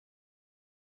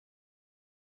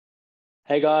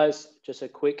Hey guys, just a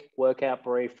quick workout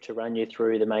brief to run you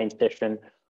through the main session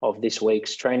of this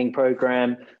week's training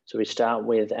program. So we start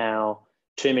with our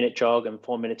 2-minute jog and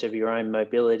 4 minutes of your own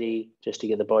mobility just to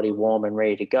get the body warm and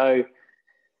ready to go.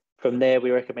 From there,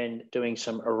 we recommend doing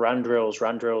some run drills.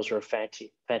 Run drills are a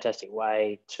fantastic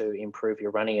way to improve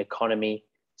your running economy.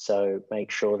 So make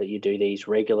sure that you do these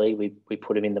regularly. We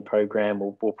put them in the program.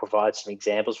 We'll provide some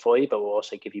examples for you, but we'll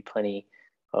also give you plenty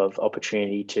of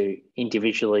opportunity to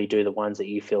individually do the ones that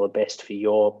you feel are best for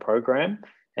your program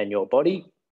and your body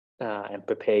and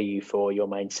prepare you for your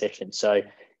main session. So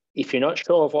if you're not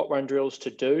sure of what run drills to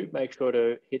do, make sure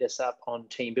to hit us up on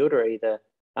Team Builder, either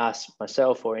ask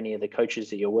myself or any of the coaches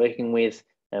that you're working with,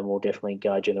 and we'll definitely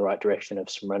guide you in the right direction of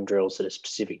some run drills that are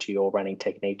specific to your running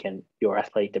technique and your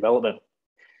athlete development.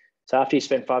 So after you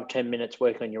spend 5 to 10 minutes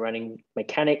working on your running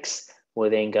mechanics, we'll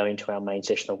then go into our main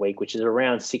session of the week, which is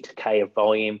around 6K of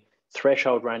volume.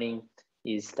 Threshold running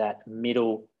is that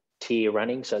middle tier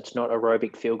running. So it's not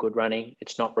aerobic feel-good running.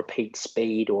 It's not repeat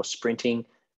speed or sprinting,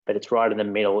 but it's right in the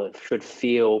middle. It should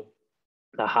feel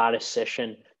the hardest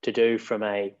session to do from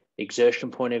a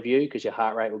exertion point of view because your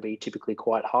heart rate will be typically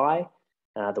quite high.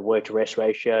 The work to rest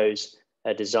ratios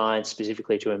are designed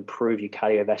specifically to improve your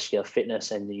cardiovascular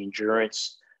fitness and the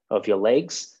endurance of your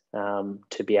legs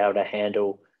to be able to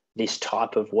handle this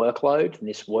type of workload and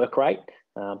this work rate,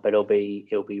 but it'll be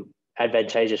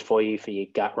advantageous for you for your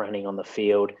gut running on the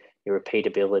field, your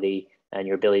repeatability, and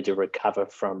your ability to recover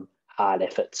from hard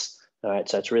efforts. All right,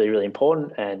 so it's really, really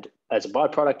important. And as a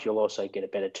byproduct, you'll also get a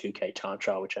better 2K time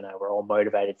trial, which I know we're all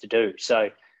motivated to do. So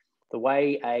the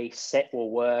way a set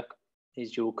will work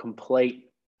is you'll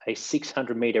complete a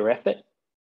 600-meter effort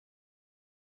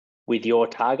with your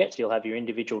targets. You'll have your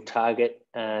individual target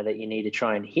that you need to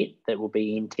try and hit that will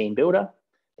be in Team Builder,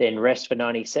 then rest for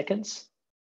 90 seconds.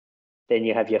 Then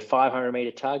you have your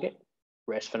 500-meter target,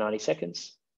 rest for 90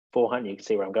 seconds. 400, you can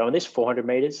see where I'm going with this, 400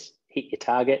 meters, hit your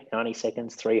target, 90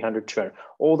 seconds, 300, 200.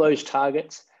 All those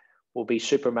targets will be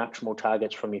super maximal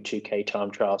targets from your 2K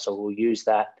time trial. So we'll use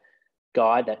that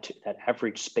guide, that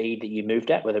average speed that you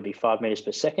moved at, whether it be 5 meters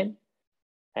per second,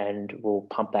 and we'll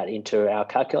pump that into our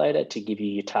calculator to give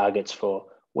you your targets for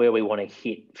where we want to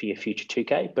hit for your future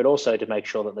 2K, but also to make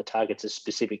sure that the targets are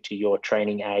specific to your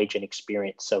training age and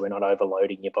experience, so we're not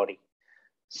overloading your body.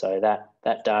 So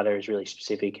that data is really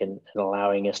specific and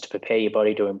allowing us to prepare your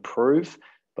body to improve,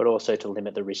 but also to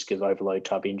limit the risk of overload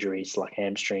type injuries like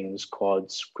hamstrings,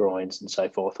 quads, groins, and so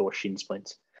forth, or shin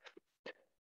splints.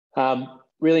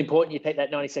 Really important you take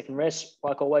that 90-second rest.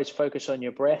 Like always, focus on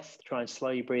your breath. Try and slow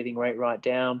your breathing rate right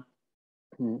down.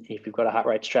 If you've got a heart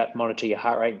rate strap, monitor your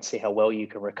heart rate and see how well you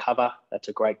can recover. That's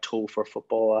a great tool for a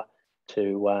footballer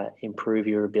to improve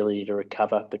your ability to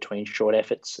recover between short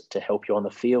efforts to help you on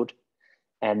the field.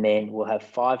 And then we'll have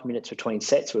 5 minutes between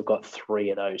sets. We've got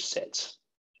 3 of those sets.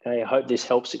 Okay, I hope this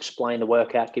helps explain the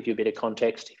workout, give you a bit of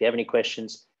context. If you have any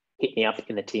questions, hit me up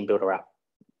in the Team Builder app.